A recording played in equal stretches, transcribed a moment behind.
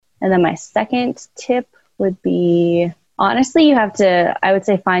And then my second tip would be, honestly, you have to, I would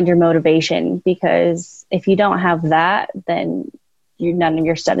say, find your motivation, because if you don't have that, then none of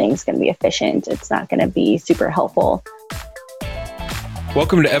your studying is going to be efficient. It's not going to be super helpful.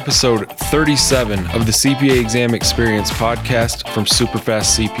 Welcome to episode 37 of the CPA Exam Experience podcast from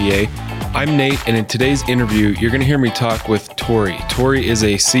Superfast CPA. I'm Nate, and in today's interview, you're going to hear me talk with Tori. Tori is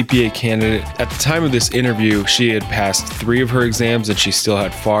a CPA candidate. At the time of this interview, she had passed 3 of her exams and she still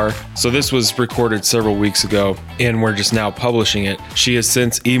had FAR. So this was recorded several weeks ago, and we're just now publishing it. She has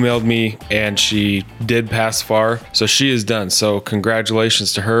since emailed me, and she did pass FAR, so she is done. So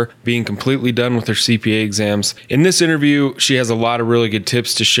congratulations to her being completely done with her CPA exams. In this interview, she has a lot of really good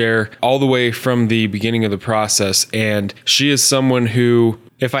tips to share all the way from the beginning of the process, and she is someone who,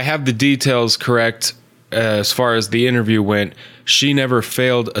 if I have the details correct, as far as the interview went, she never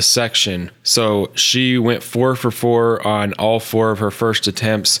failed a section. So she went 4 for 4 on all 4 of her first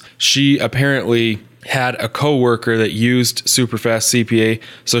attempts. She apparently had a coworker that used Superfast CPA.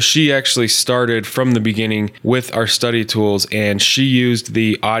 So she actually started from the beginning with our study tools, and she used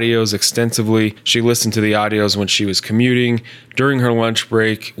the audios extensively. She listened to the audios when she was commuting, during her lunch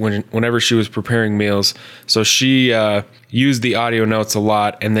break, whenever she was preparing meals. So she used the audio notes a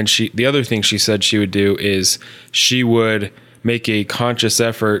lot. And then the other thing she said she would do is she would make a conscious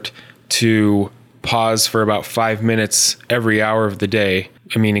effort to pause for about 5 minutes every hour of the day.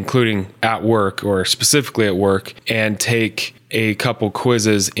 I mean, including at work, or specifically at work, and take a couple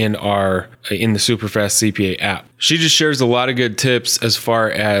quizzes in the Superfast CPA app. She just shares a lot of good tips as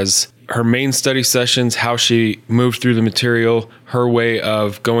far as her main study sessions, how she moved through the material, her way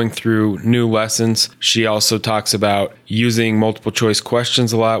of going through new lessons. She also talks about using multiple choice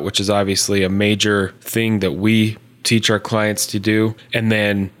questions a lot, which is obviously a major thing that we teach our clients to do. And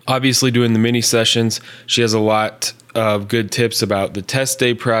then obviously doing the mini sessions. She has a lot of good tips about the test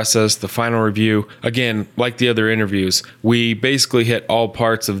day process, the final review. Again, like the other interviews, we basically hit all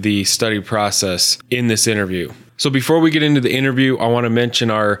parts of the study process in this interview. So before we get into the interview, I want to mention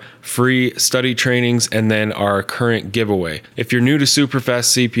our free study trainings and then our current giveaway. If you're new to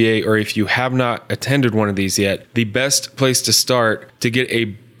Superfast CPA, or if you have not attended one of these yet, the best place to start to get a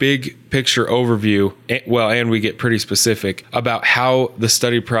big picture overview, and we get pretty specific about how the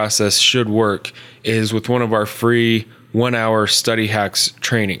study process should work, is with one of our free 1-hour study hacks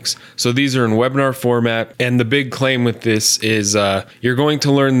trainings. So these are in webinar format, and the big claim with this is you're going to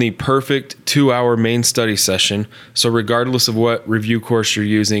learn the perfect 2-hour main study session. So regardless of what review course you're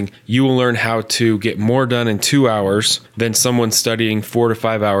using, you will learn how to get more done in 2 hours than someone studying 4 to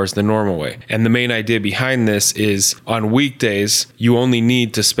 5 hours the normal way. And the main idea behind this is, on weekdays, you only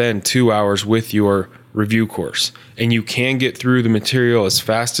need to spend 2 hours with your review course, and you can get through the material as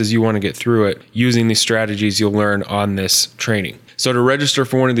fast as you want to get through it using the strategies you'll learn on this training. So to register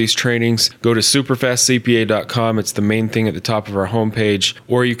for one of these trainings, go to superfastcpa.com. It's the main thing at the top of our homepage,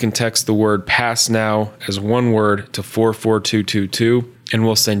 or you can text the word PASS NOW as one word to 44222. And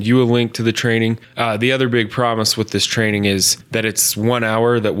we'll send you a link to the training. The other big promise with this training is that it's 1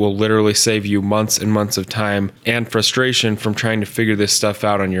 hour that will literally save you months and months of time and frustration from trying to figure this stuff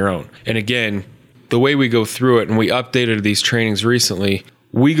out on your own. And again, the way we go through it, and we updated these trainings recently,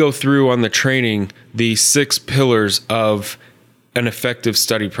 we go through on the training the 6 pillars of an effective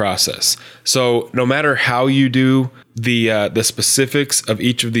study process. So no matter how you do the specifics of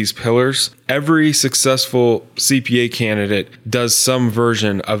each of these pillars, every successful CPA candidate does some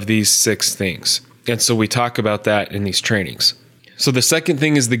version of these 6 things. And so we talk about that in these trainings. So the second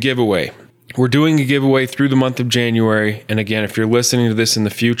thing is the giveaway. We're doing a giveaway through the month of January. And again, if you're listening to this in the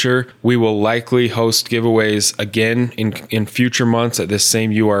future, we will likely host giveaways again in future months at this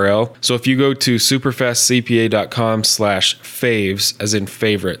same URL. So if you go to superfastcpa.com/faves, as in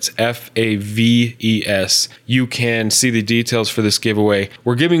favorites, FAVES, you can see the details for this giveaway.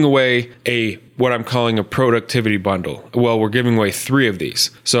 We're giving away what I'm calling a productivity bundle. Well, we're giving away 3 of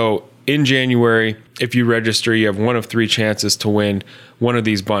these. So in January, if you register, you have 1 of 3 chances to win one of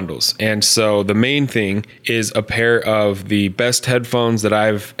these bundles. And so the main thing is a pair of the best headphones that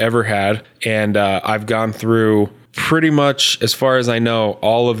I've ever had. And I've gone through pretty much, as far as I know,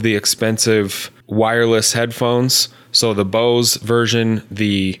 all of the expensive wireless headphones. So the Bose version,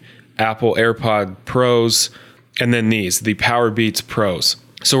 the Apple AirPod Pros, and then the Powerbeats Pros.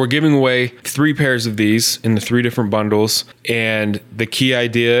 So we're giving away 3 pairs of these in the 3 different bundles. And the key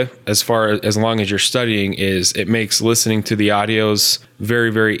idea, as long as you're studying, is it makes listening to the audios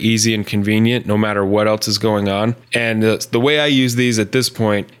very, very easy and convenient, no matter what else is going on. And the way I use these at this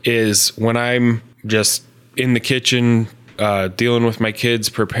point is when I'm just in the kitchen dealing with my kids,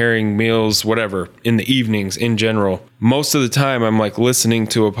 preparing meals, whatever, in the evenings in general, most of the time I'm like listening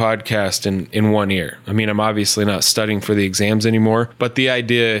to a podcast in one ear. I mean, I'm obviously not studying for the exams anymore, but the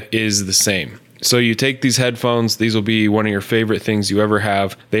idea is the same. So you take these headphones, these will be one of your favorite things you ever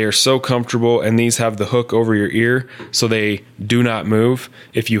have. They are so comfortable, and these have the hook over your ear so they do not move.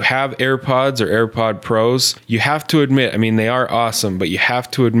 If you have AirPods or AirPod Pros, you have to admit, I mean, they are awesome, but you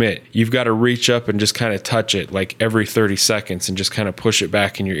have to admit, you've got to reach up and just kind of touch it like every 30 seconds and just kind of push it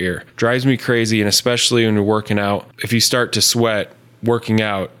back in your ear. Drives me crazy, and especially when you're working out, if you start to sweat working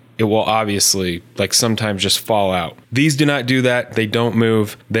out, it will obviously like sometimes just fall out. These do not do that. They don't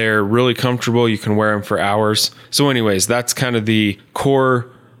move. They're really comfortable. You can wear them for hours. So anyways, that's kind of the core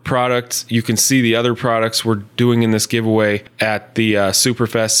product. You can see the other products we're doing in this giveaway at the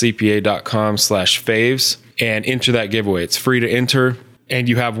superfastcpa.com/faves and enter that giveaway. It's free to enter, and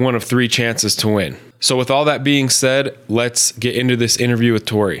you have one of 3 chances to win. So with all that being said, let's get into this interview with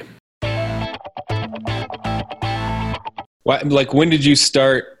Tori. Like, when did you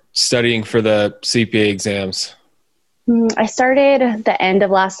start studying for the CPA exams? I started the end of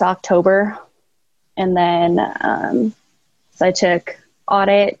last October, and then so I took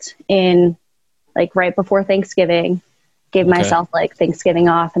audit in like right before Thanksgiving, gave myself like Thanksgiving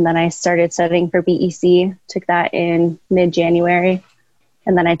off, and then I started studying for BEC, took that in mid-January,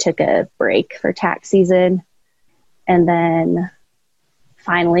 and then I took a break for tax season, and then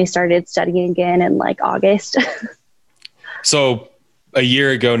finally started studying again in like August. So a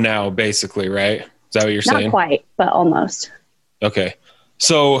year ago now, basically, right? Is that what you're saying? Not quite, but almost. Okay.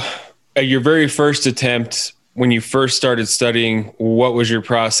 So at your very first attempt, when you first started studying, what was your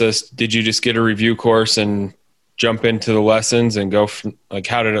process? Did you just get a review course and jump into the lessons and go from, like,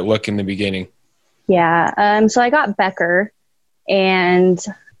 how did it look in the beginning? Yeah. So I got Becker, and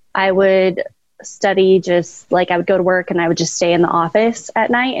I would study just like I would go to work and I would just stay in the office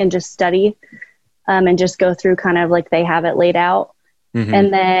at night and just study and just go through kind of like they have it laid out. Mm-hmm.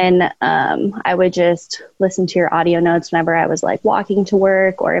 And then I would just listen to your audio notes whenever I was like walking to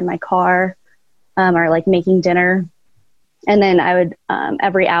work or in my car or like making dinner. And then I would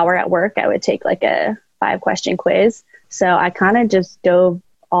every hour at work, I would take like a 5-question quiz. So I kind of just dove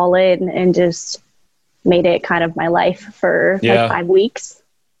all in and just made it kind of my life for like 5 weeks.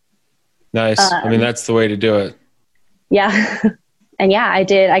 Nice. I mean, that's the way to do it. Yeah. And yeah, I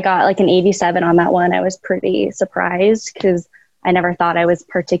did. I got like an 87 on that one. I was pretty surprised because I never thought I was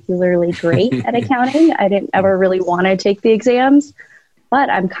particularly great at accounting. I didn't ever really want to take the exams, but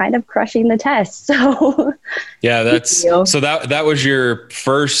I'm kind of crushing the test. So yeah, that was your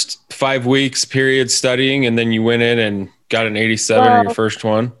first 5 weeks period studying, and then you went in and got an 87 on your first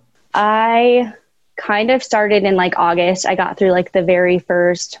one. I kind of started in like August. I got through like the very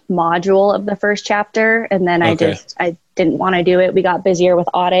first module of the first chapter, and then I didn't want to do it. We got busier with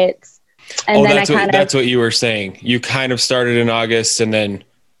audits. And then that's what you were saying. You kind of started in August and then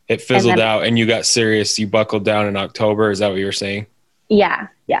it fizzled out and you got serious. You buckled down in October. Is that what you were saying? Yeah.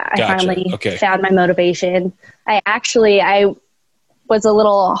 Yeah. Gotcha. I finally found my motivation. I was a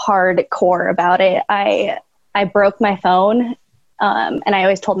little hardcore about it. I broke my phone. And I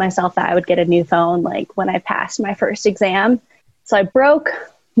always told myself that I would get a new phone, like when I passed my first exam. So I broke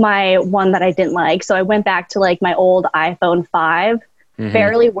my one that I didn't like. So I went back to like my old iPhone 5.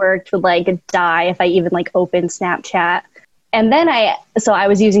 Barely worked, would like die if I even like opened Snapchat. And then I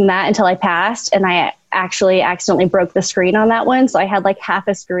was using that until I passed, and I actually accidentally broke the screen on that one. So I had like half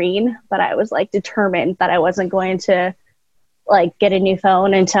a screen, but I was like determined that I wasn't going to like get a new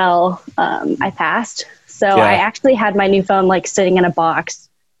phone until I passed. So I actually had my new phone like sitting in a box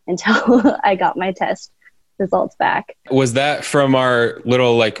until I got my test results back. Was that from our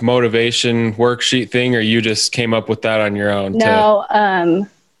little like motivation worksheet thing, or you just came up with that on your own? No, I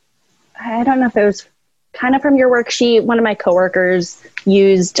don't know if it was kind of from your worksheet. One of my coworkers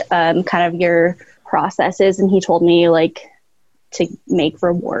used kind of your processes, and he told me like to make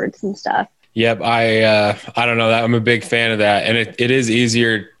rewards and stuff. Yep. I don't know that I'm a big fan of that. And it is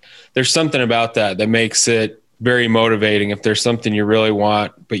easier. There's something about that makes it very motivating. If there's something you really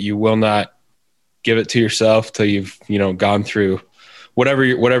want, but you will not give it to yourself till you've, gone through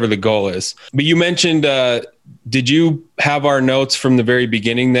whatever the goal is. But you mentioned, did you have our notes from the very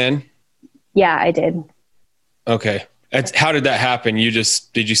beginning then? Yeah, I did. Okay. How did that happen?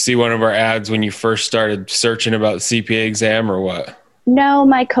 Did you see one of our ads when you first started searching about the CPA exam, or what? No,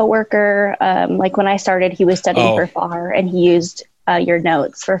 my coworker, like when I started, he was studying for FAR, and he used your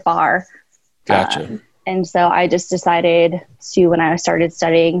notes for FAR. Gotcha. And so I just decided when I started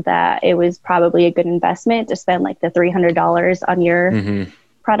studying, that it was probably a good investment to spend like the $300 on your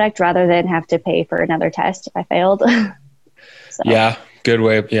product rather than have to pay for another test if I failed. So Yeah. Good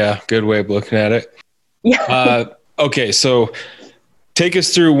way. Yeah. Good way of looking at it. yeah. Okay. So take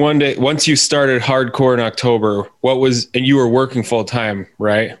us through one day, once you started hardcore in October, and you were working full time,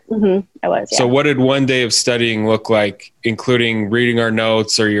 right? I was, So yeah. what did one day of studying look like, including reading our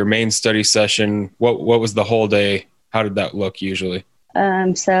notes or your main study session? What was the whole day? How did that look usually?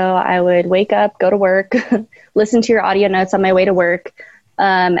 So I would wake up, go to work, listen to your audio notes on my way to work.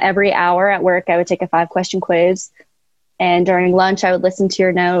 Every hour at work, I would take a 5-question quiz. And during lunch, I would listen to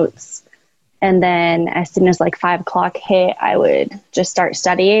your notes. And then as soon as like 5 o'clock hit, I would just start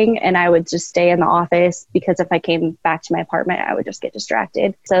studying, and I would just stay in the office because if I came back to my apartment, I would just get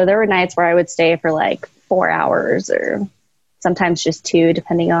distracted. So there were nights where I would stay for like 4 hours or sometimes just 2,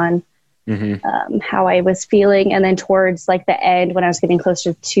 depending on how I was feeling. And then towards like the end, when I was getting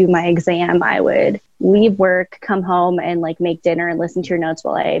closer to my exam, I would leave work, come home and like make dinner and listen to your notes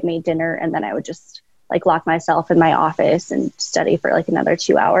while I made dinner. And then I would just like lock myself in my office and study for like another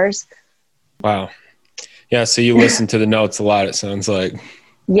 2 hours. Wow. Yeah. So you listen to the notes a lot, it sounds like.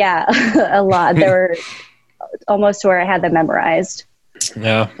 Yeah, a lot. There were almost to where I had them memorized.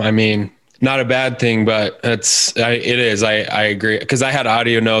 Yeah. I mean, not a bad thing, but it is. I agree. Cause I had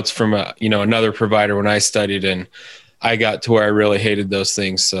audio notes from another provider when I studied, and I got to where I really hated those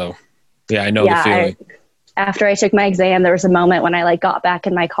things. So yeah, I know the feeling. After I took my exam, there was a moment when I like got back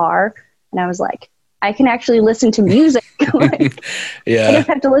in my car and I was like, I can actually listen to music. Like, yeah. I don't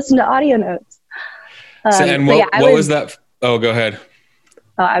have to listen to audio notes. What was that? Oh, go ahead.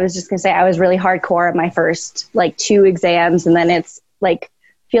 Oh, I was just gonna say I was really hardcore at my first like 2 exams, and then it's like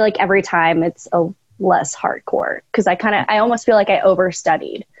feel like every time it's a less hardcore because I almost feel like I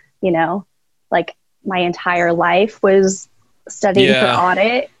overstudied. Like my entire life was studying for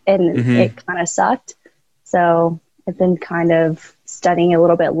audit, and it kind of sucked. So I've been kind of studying a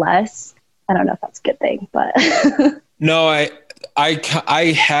little bit less. I don't know if that's a good thing, but no, I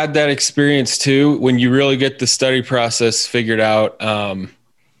had that experience too. When you really get the study process figured out.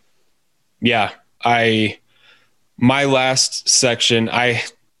 My last section, I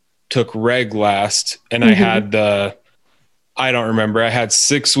took reg last, and I had I don't remember. I had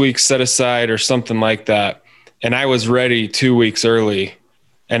 6 weeks set aside or something like that. And I was ready 2 weeks early,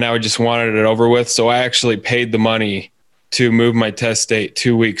 and I just wanted it over with. So I actually paid the money to move my test date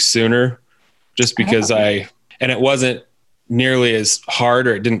 2 weeks sooner, just because and it wasn't nearly as hard,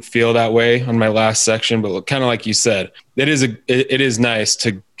 or it didn't feel that way on my last section. But kind of like you said, it is nice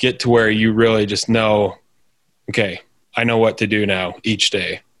to get to where you really just know, okay, I know what to do now each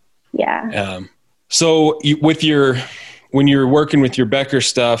day. Yeah. So when you're working with your Becker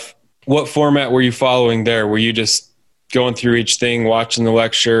stuff, what format were you following there? Were you just going through each thing, watching the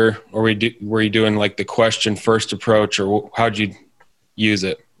lecture, or were you doing like the question first approach, or how'd you use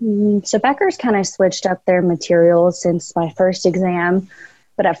it? So Becker's kind of switched up their materials since my first exam,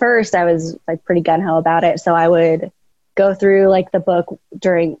 but at first I was like pretty gung-ho about it. So I would go through like the book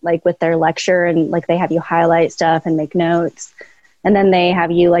during like with their lecture, and like they have you highlight stuff and make notes. And then they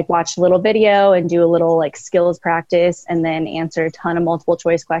have you like watch a little video and do a little like skills practice, and then answer a ton of multiple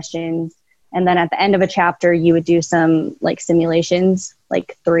choice questions. And then at the end of a chapter, you would do some like simulations,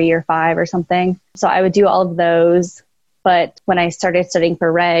 like 3 or 5 or something. So I would do all of those. But when I started studying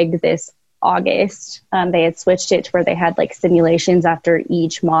for reg this August, they had switched it to where they had like simulations after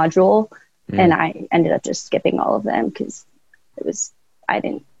each module. And I ended up just skipping all of them because I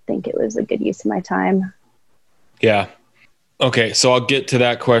didn't think it was a good use of my time. Yeah. Okay. So I'll get to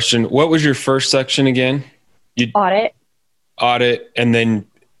that question. What was your first section again? Audit, and then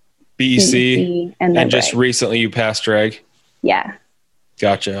BEC, and then just reg. Recently you passed reg? Yeah.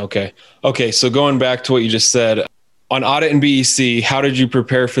 Gotcha. Okay. So going back to what you just said, on audit and BEC, how did you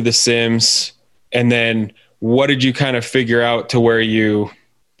prepare for the sims? And then what did you kind of figure out to where you,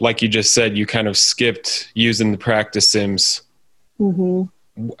 like you just said, you kind of skipped using the practice sims?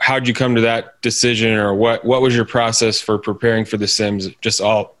 How'd you come to that decision, or what was your process for preparing for the sims?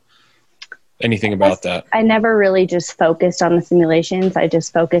 Anything about that? I never really just focused on the simulations. I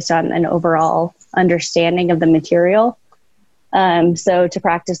just focused on an overall understanding of the material. So to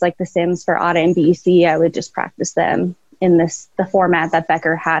practice like the sims for audit and BEC, I would just practice them in the format that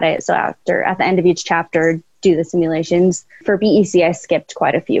Becker had it. So at the end of each chapter, do the simulations. For BEC, I skipped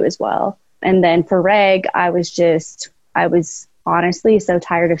quite a few as well. And then for reg, I was honestly so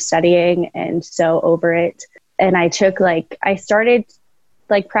tired of studying and so over it. And I started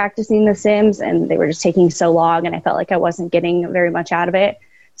like practicing the sims, and they were just taking so long, and I felt like I wasn't getting very much out of it.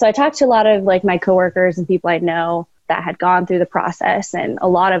 So I talked to a lot of like my coworkers and people I know that had gone through the process, and a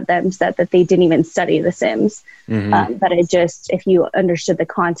lot of them said that they didn't even study the sims, but if you understood the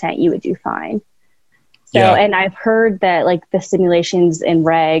content, you would do fine. So, Yeah. and I've heard that like the simulations in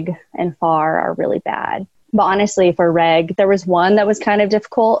reg and FAR are really bad. But honestly, for reg, there was one that was kind of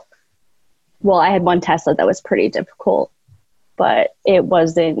difficult. Well, I had one Tesla that was pretty difficult, but it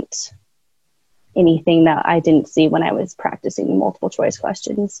wasn't anything that I didn't see when I was practicing multiple choice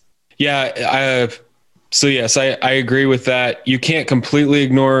questions. Yeah. So yes, I agree with that. You can't completely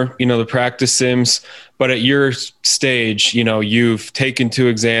ignore, the practice sims, but at your stage, you've taken 2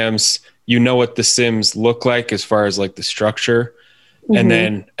 exams, you know what the sims look like as far as like the structure. Mm-hmm. And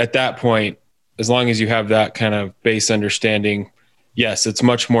then at that point, as long as you have that kind of base understanding, yes, it's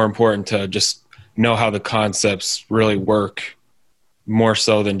much more important to just know how the concepts really work, more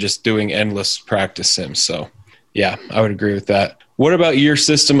so than just doing endless practice sims. So yeah, I would agree with that. What about your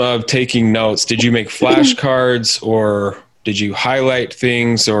system of taking notes? Did you make flashcards, or did you highlight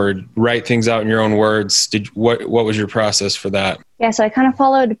things or write things out in your own words? What was your process for that? Yeah, so I kind of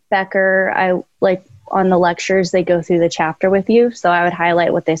followed Becker. I like on the lectures, they go through the chapter with you. So I would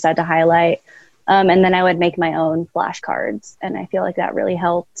highlight what they said to highlight. And then I would make my own flashcards. And I feel like that really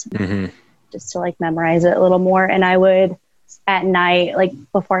helped just to like memorize it a little more. And I would at night, like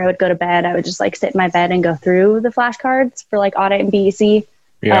before I would go to bed, I would just like sit in my bed and go through the flashcards for like audit and BEC.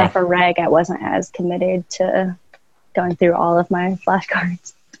 Yeah. For reg, I wasn't as committed to going through all of my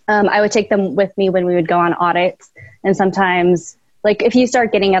flashcards. I would take them with me when we would go on audits. And sometimes, like if you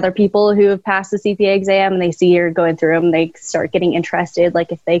start getting other people who have passed the CPA exam and they see you're going through them, they start getting interested,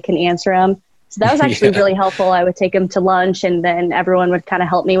 like if they can answer them. So that was actually really helpful. I would take them to lunch and then everyone would kind of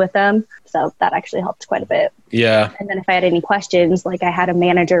help me with them. So that actually helped quite a bit. Yeah. And then if I had any questions, like I had a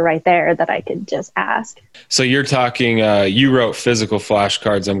manager right there that I could just ask. So you're talking, you wrote physical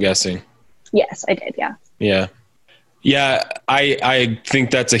flashcards, I'm guessing. Yes, I did. Yeah. Yeah. Yeah. I think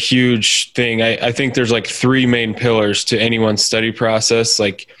that's a huge thing. I think there's like 3 main pillars to anyone's study process.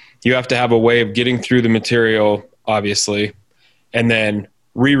 Like you have to have a way of getting through the material, obviously, and then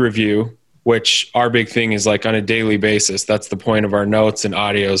re-review, which our big thing is like on a daily basis. That's the point of our notes and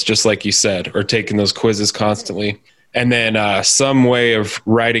audios, just like you said, or taking those quizzes constantly. And then some way of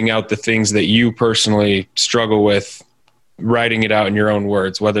writing out the things that you personally struggle with, writing it out in your own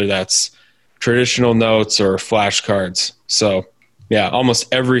words, whether that's traditional notes or flashcards. So yeah,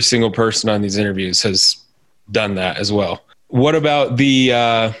 almost every single person on these interviews has done that as well. What about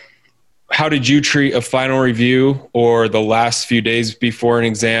how did you treat a final review or the last few days before an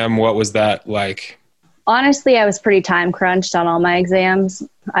exam? What was that like? Honestly, I was pretty time crunched on all my exams.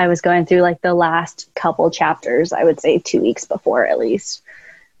 I was going through like the last couple chapters, I would say 2 weeks before at least.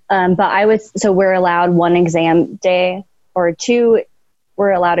 So we're allowed 1 exam day or 2,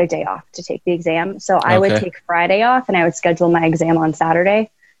 we're allowed a day off to take the exam. So I would take Friday off and I would schedule my exam on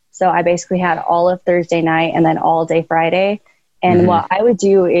Saturday. So I basically had all of Thursday night and then all day Friday. And what I would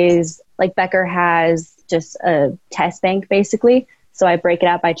do is, like Becker has just a test bank basically. So I break it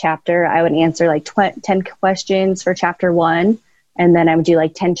out by chapter. I would answer like 10 questions for chapter 1. And then I would do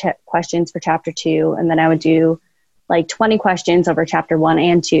like 10 questions for chapter 2. And then I would do like 20 questions over chapter 1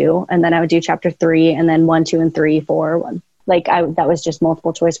 and 2. And then I would do chapter 3 and then 1, 2, and 3, 4, 1. Like that was just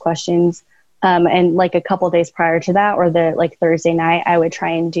multiple choice questions. And like a couple days prior to that, or the like Thursday night, I would try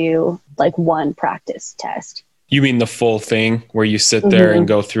and do like 1 practice test. You mean the full thing where you sit there and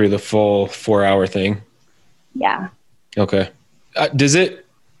go through the full 4-hour thing? Yeah. Okay. Does it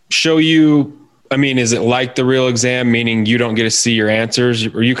show you, is it like the real exam, meaning you don't get to see your answers,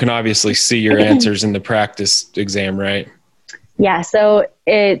 or you can obviously see your answers in the practice exam, right? Yeah. So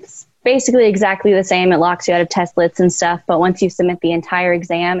it's basically exactly the same. It locks you out of test lists and stuff. But once you submit the entire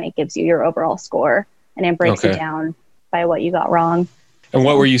exam, it gives you your overall score and it breaks it down by what you got wrong. And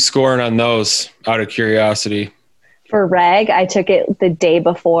what were you scoring on those, out of curiosity? For reg, I took it the day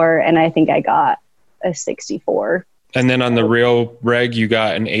before and I think I got a 64. And then on the real reg, you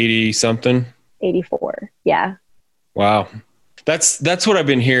got an 80 something? 84. Yeah. Wow. That's what I've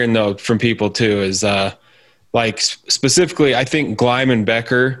been hearing though from people too, is like specifically, I think Gleim and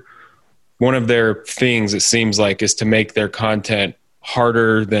Becker, one of their things it seems like is to make their content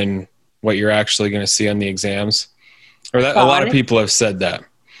harder than what you're actually going to see on the exams. Or that a lot of people have said that.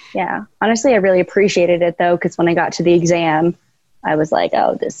 Yeah. Honestly, I really appreciated it though, because when I got to the exam, I was like,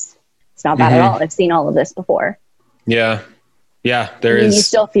 oh, it's not bad at all. I've seen all of this before. Yeah. Yeah. You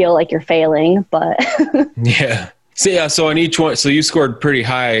still feel like you're failing, but yeah. So on each one, so you scored pretty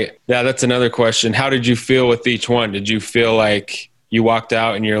high. Yeah. That's another question. How did you feel with each one? Did you feel like you walked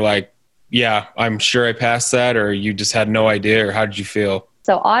out and you're like, yeah, I'm sure I passed that, or you just had no idea, or how did you feel?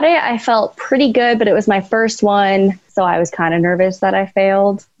 So audit, I felt pretty good, but it was my first one. So I was kind of nervous that I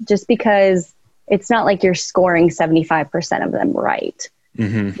failed, just because it's not like you're scoring 75% of them right.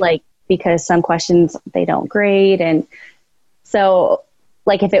 Like because some questions they don't grade. And so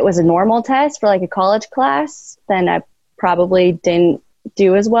like if it was a normal test for like a college class, then I probably didn't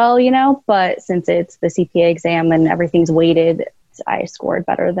do as well, you know, but since it's the CPA exam and everything's weighted, I scored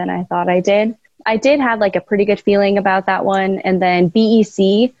better than I thought I did. I did have like a pretty good feeling about that one. And then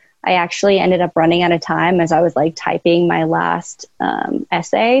BEC, I actually ended up running out of time as I was like typing my last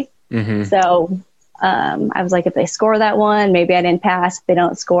essay. Mm-hmm. So I was like, if they score that one, maybe I didn't pass. If they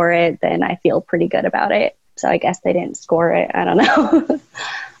don't score it, then I feel pretty good about it. So I guess they didn't score it. I don't know.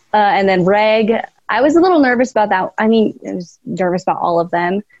 And then reg, I was a little nervous about that. I mean, I was nervous about all of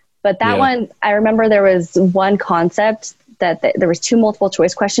them, but that one, I remember there was one concept that there was 2 multiple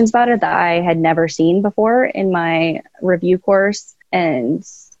choice questions about it that I had never seen before in my review course. And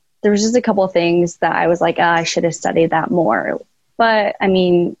there was just a couple of things that I was like, I should have studied that more. But I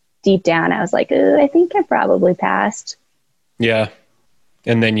mean, deep down, I was like, I think I probably passed. Yeah.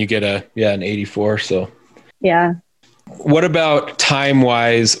 And then you get an 84. So yeah. What about time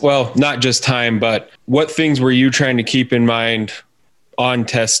wise? Well, not just time, but what things were you trying to keep in mind on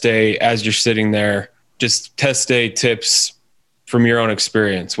test day as you're sitting there? Just test day tips from your own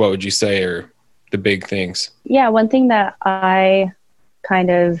experience. What would you say are the big things? Yeah. One thing that I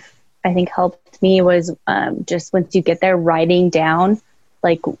think helped me was just once you get there, writing down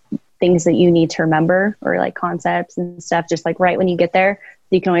like things that you need to remember or like concepts and stuff, just like right when you get there,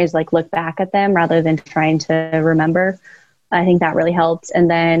 so you can always like look back at them rather than trying to remember. I think that really helped. And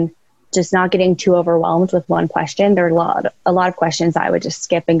then just not getting too overwhelmed with one question. There are a lot of questions I would just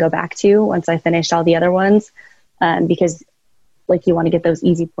skip and go back to once I finished all the other ones, because like you want to get those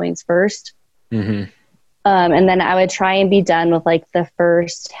easy points first. Mm-hmm. And then I would try and be done with like the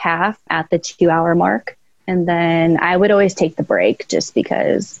first half at the 2-hour mark. And then I would always take the break just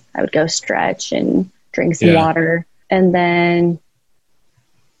because I would go stretch and drink some water. And then,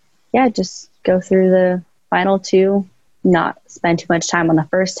 just go through the final 2, not spend too much time on the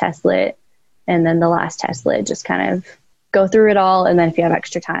first test lit. And then the last test lit, just kind of go through it all. And then if you have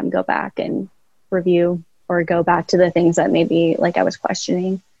extra time, go back and review or go back to the things that maybe like I was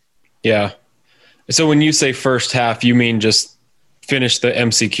questioning. Yeah. So when you say first half, you mean just finish the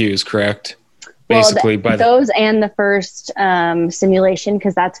MCQs, correct? Basically, those and the first simulation,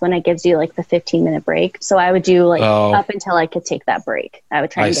 because that's when it gives you like the 15-minute break. So I would do like up until I could take that break. I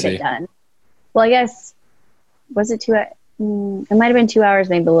would try and get it done. Well, I guess, was it 2? It might have been 2 hours,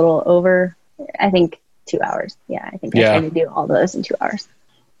 maybe a little over. I think 2 hours. Yeah, I think I tried to do all those in 2 hours.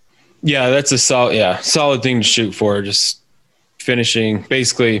 Yeah, that's a solid thing to shoot for. Just finishing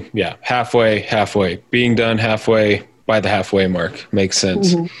basically, halfway, being done halfway. By the halfway mark. Makes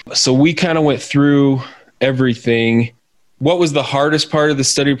sense. Mm-hmm. So we kind of went through everything. What was the hardest part of the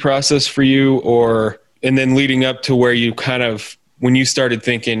study process for you, and then leading up to where you kind of, when you started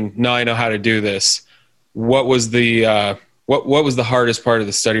thinking, no, I know how to do this, what was the, what was the hardest part of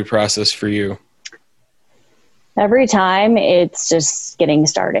the study process for you? Every time it's just getting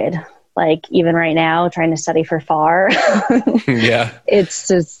started. Like even right now, trying to study for FAR. Yeah. It's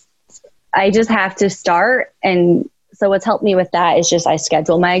just, I just have to start. And so what's helped me with that is just I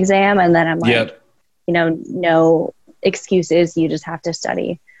schedule my exam and then I'm like, no excuses. You just have to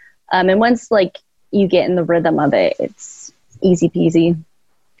study. And once like you get in the rhythm of it, it's easy peasy.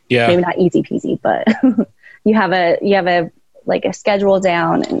 Yeah. Maybe not easy peasy, but you have a like a schedule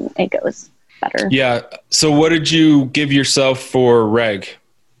down and it goes better. Yeah. So what did you give yourself for reg?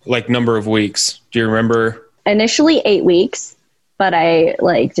 Like number of weeks? Do you remember? Initially 8 weeks, but I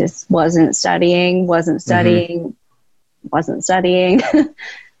like just wasn't studying.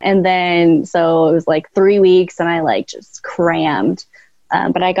 And then, so it was like 3 weeks and I like just crammed.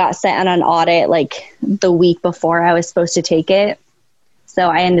 But I got sent on an audit like the week before I was supposed to take it. So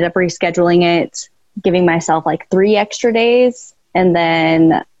I ended up rescheduling it, giving myself like 3 extra days, and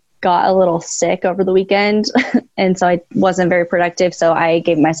then got a little sick over the weekend. And so I wasn't very productive. So I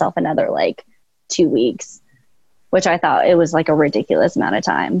gave myself another like 2 weeks, which I thought it was like a ridiculous amount of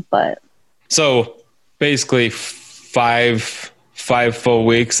time, but. So basically 5 full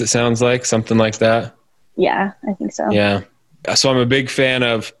weeks, it sounds like, something like that. Yeah, I think so. Yeah. So I'm a big fan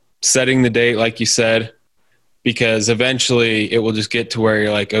of setting the date, like you said, because eventually it will just get to where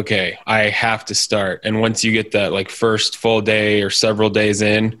you're like, okay, I have to start. And once you get that like first full day or several days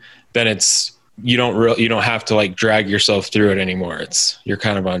in, then it's, you don't have to like drag yourself through it anymore. You're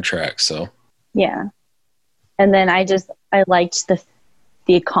kind of on track. So yeah. And then I liked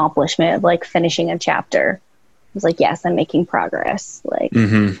the accomplishment of like finishing a chapter. I was like, yes, I'm making progress. Like,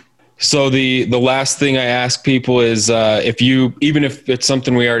 mm-hmm. So the last thing I ask people is, even if it's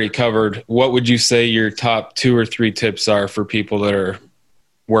something we already covered, what would you say your top 2 or 3 tips are for people that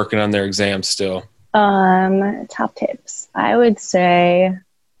working on their exams still? Top tips. I would say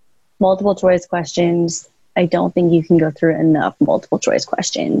multiple choice questions. I don't think you can go through enough multiple choice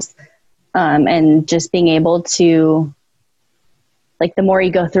questions. And just being able to, like, the more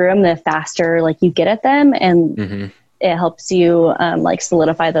you go through them, the faster like you get at them, and it helps you like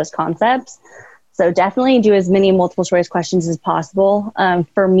solidify those concepts. So definitely do as many multiple choice questions as possible.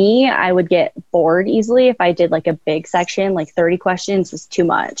 For me, I would get bored easily if I did like a big section, like 30 questions was too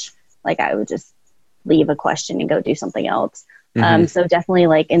much. Like I would just leave a question and go do something else. So definitely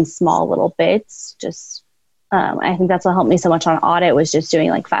like in small little bits, just I think that's what helped me so much on audit, was just doing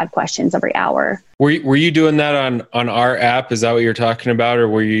like 5 questions every hour. Were you doing that on our app? Is that what you're talking about? Or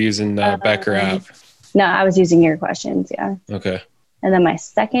were you using the Becker app? No, I was using your questions. Yeah. Okay. And then my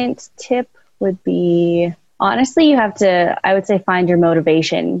second tip would be, honestly, you have to, I would say, find your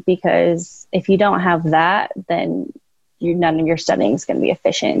motivation, because if you don't have that, then none of your studying is going to be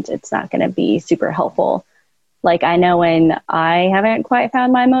efficient. It's not going to be super helpful. Like I know when I haven't quite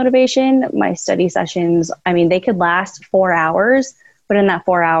found my motivation, my study sessions, I mean, they could last 4 hours, but in that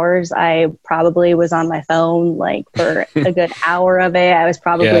 4 hours, I probably was on my phone like for a good hour of it. I was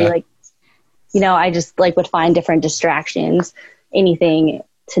probably like, I just like would find different distractions, anything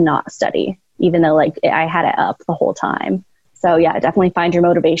to not study, even though like I had it up the whole time. So yeah, definitely find your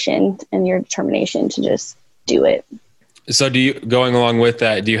motivation and your determination to just do it. So going along with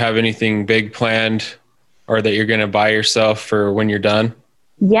that, do you have anything big planned or that you're going to buy yourself for when you're done?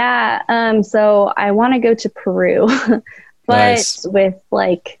 Yeah. So I want to go to Peru, but nice. With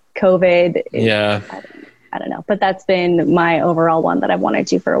like COVID, I don't know, but that's been my overall one that I've wanted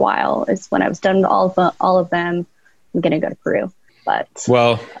to for a while, is when I was done with all of them, I'm going to go to Peru. But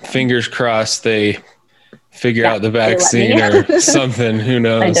well, fingers crossed they figure out the vaccine or something. Who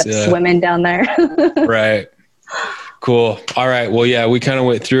knows? End up swimming down there. Right. Cool. All right. Well, yeah, we kind of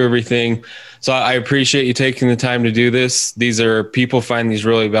went through everything. So I appreciate you taking the time to do this. People find these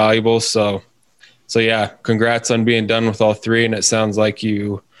really valuable. So yeah, congrats on being done with all 3. And it sounds like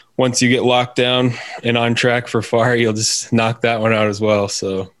once you get locked down and on track for FAR, you'll just knock that one out as well.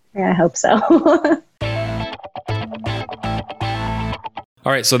 So yeah, I hope so.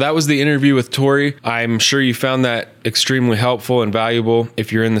 All right, so that was the interview with Tori. I'm sure you found that extremely helpful and valuable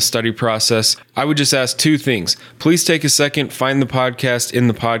if you're in the study process. I would just ask 2 things. Please take a second, find the podcast in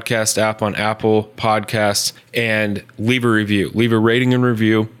the podcast app on Apple Podcasts, and leave a review. Leave a rating and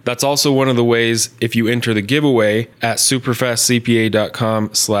review. That's also one of the ways, if you enter the giveaway at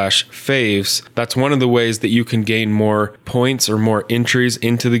superfastcpa.com/faves, that's one of the ways that you can gain more points or more entries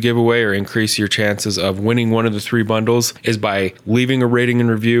into the giveaway, or increase your chances of winning one of the 3 bundles, is by leaving a rating and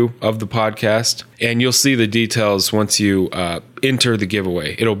review of the podcast. And you'll see the details once you enter the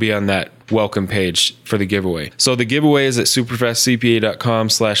giveaway. It'll be on that welcome page for the giveaway. So the giveaway is at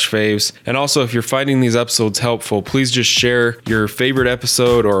superfastcpa.com/faves. And also, if you're finding these episodes helpful, please just share your favorite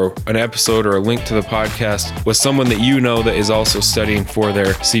episode or an episode or a link to the podcast with someone that you know that is also studying for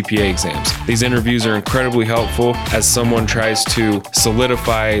their CPA exams. These interviews are incredibly helpful as someone tries to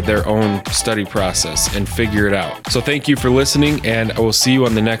solidify their own study process and figure it out. So thank you for listening, and I will see you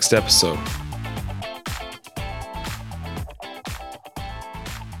on the next episode.